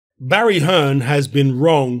Barry Hearn has been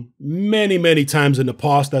wrong many, many times in the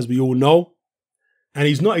past, as we all know. And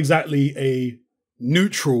he's not exactly a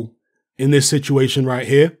neutral in this situation right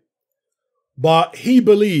here. But he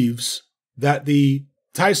believes that the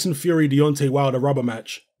Tyson Fury Deontay Wilder rubber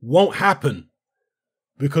match won't happen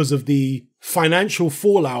because of the financial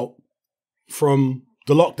fallout from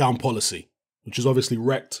the lockdown policy, which has obviously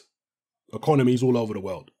wrecked economies all over the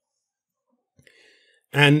world.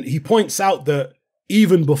 And he points out that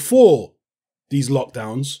even before these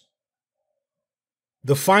lockdowns,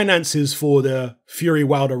 the finances for the Fury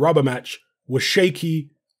Wilder rubber match were shaky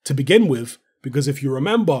to begin with, because if you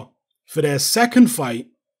remember, for their second fight,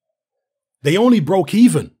 they only broke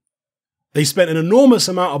even. They spent an enormous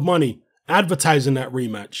amount of money advertising that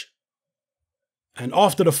rematch. And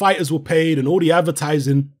after the fighters were paid and all the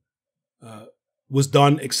advertising was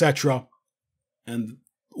done, etc., and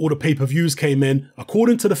all the pay-per-views came in,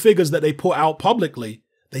 according to the figures that they put out publicly,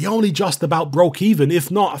 they only just about broke even. If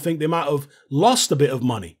not, I think they might have lost a bit of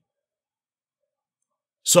money.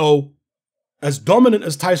 So, as dominant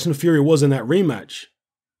as Tyson Fury was in that rematch,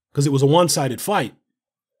 because it was a one-sided fight,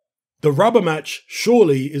 the rubber match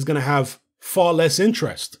surely is going to have far less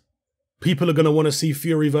interest. People are going to want to see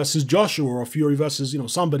Fury versus Joshua or Fury versus,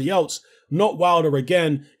 somebody else, not Wilder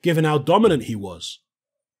again, given how dominant he was.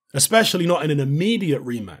 Especially not in an immediate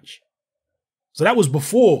rematch. So that was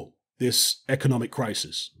before this economic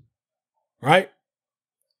crisis, right?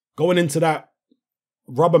 Going into that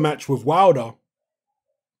rubber match with Wilder,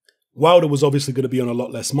 Wilder was obviously going to be on a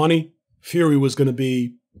lot less money. Fury was going to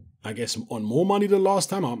be, I guess, on more money than last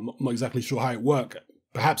time. I'm not exactly sure how it worked.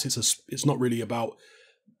 Perhaps it's not really about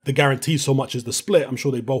the guarantee so much as the split. I'm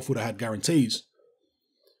sure they both would have had guarantees.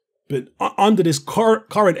 But under this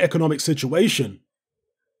current economic situation,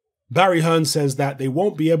 Barry Hearn says that they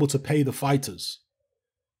won't be able to pay the fighters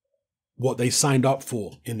what they signed up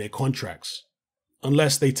for in their contracts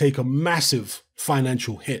unless they take a massive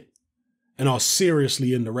financial hit and are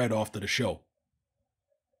seriously in the red after the show.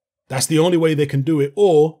 That's the only way they can do it,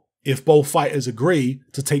 or if both fighters agree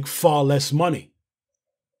to take far less money.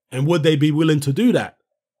 And would they be willing to do that?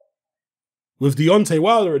 With Deontay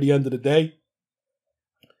Wilder at the end of the day,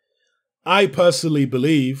 I personally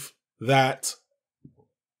believe that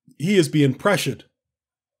he is being pressured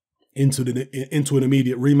into an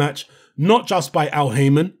immediate rematch, not just by Al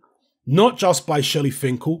Heyman, not just by Shelley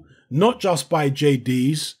Finkel, not just by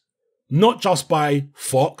JD's, not just by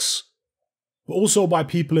Fox, but also by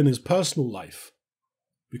people in his personal life.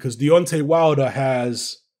 Because Deontay Wilder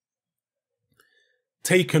has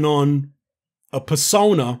taken on a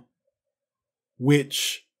persona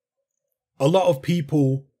which a lot of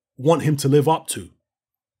people want him to live up to.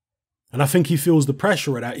 And I think he feels the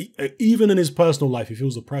pressure of that. Even in his personal life, he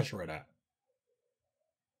feels the pressure of that.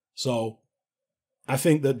 So I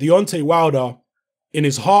think that Deontay Wilder, in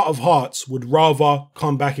his heart of hearts, would rather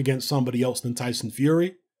come back against somebody else than Tyson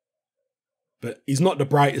Fury. But he's not the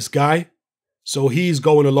brightest guy. So he's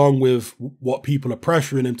going along with what people are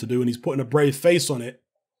pressuring him to do. And he's putting a brave face on it.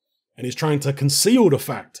 And he's trying to conceal the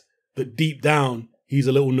fact that deep down, he's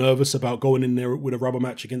a little nervous about going in there with a rubber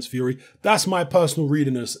match against Fury. That's my personal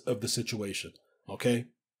reading of the situation, okay?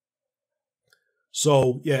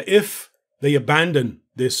 So, yeah, if they abandon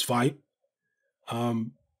this fight, are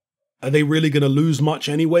they really going to lose much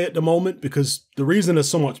anyway at the moment? Because the reason there's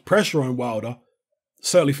so much pressure on Wilder,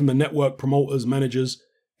 certainly from the network promoters, managers,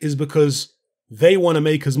 is because they want to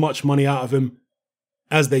make as much money out of him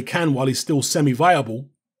as they can while he's still semi-viable.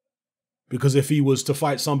 Because if he was to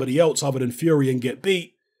fight somebody else other than Fury and get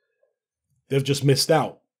beat, they've just missed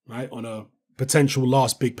out, right, on a potential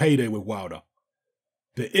last big payday with Wilder.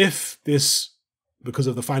 But if this, because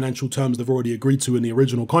of the financial terms they've already agreed to in the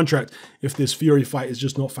original contract, if this Fury fight is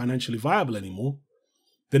just not financially viable anymore,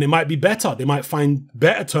 then it might be better. They might find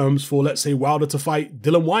better terms for, let's say, Wilder to fight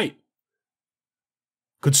Dillian Whyte.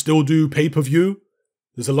 Could still do pay-per-view.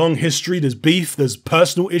 There's a long history. There's beef. There's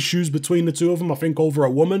personal issues between the two of them, I think, over a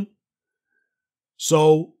woman.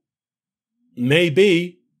 So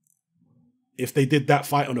maybe if they did that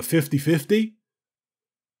fight on a 50-50,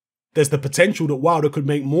 there's the potential that Wilder could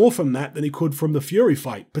make more from that than he could from the Fury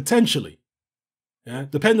fight, potentially. Yeah?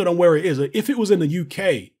 Depending on where it is. If it was in the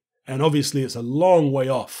UK, and obviously it's a long way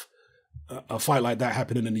off a fight like that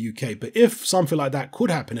happening in the UK, but if something like that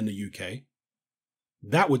could happen in the UK,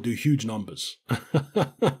 that would do huge numbers.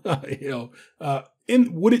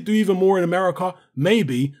 Would it do even more in America?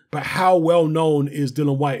 Maybe, but how well known is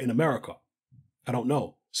Dillian Whyte in America? I don't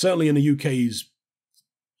know. Certainly in the UK, he's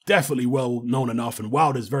definitely well known enough, and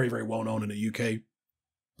Wilder's very, very well known in the UK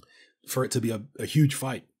for it to be a huge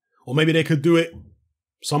fight. Or maybe they could do it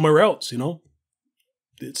somewhere else,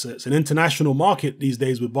 it's an international market these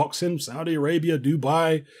days with boxing. Saudi Arabia,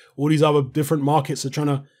 Dubai, all these other different markets are trying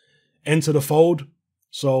to enter the fold.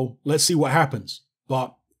 So let's see what happens.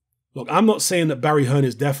 But look, I'm not saying that Barry Hearn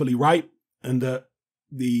is definitely right and that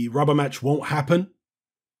the rubber match won't happen,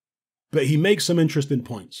 but he makes some interesting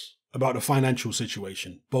points about the financial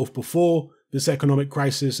situation, both before this economic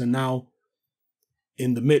crisis and now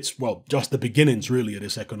in the midst, well, just the beginnings really of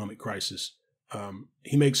this economic crisis.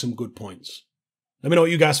 He makes some good points. Let me know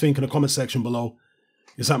what you guys think in the comment section below.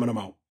 It's happening. I'm out.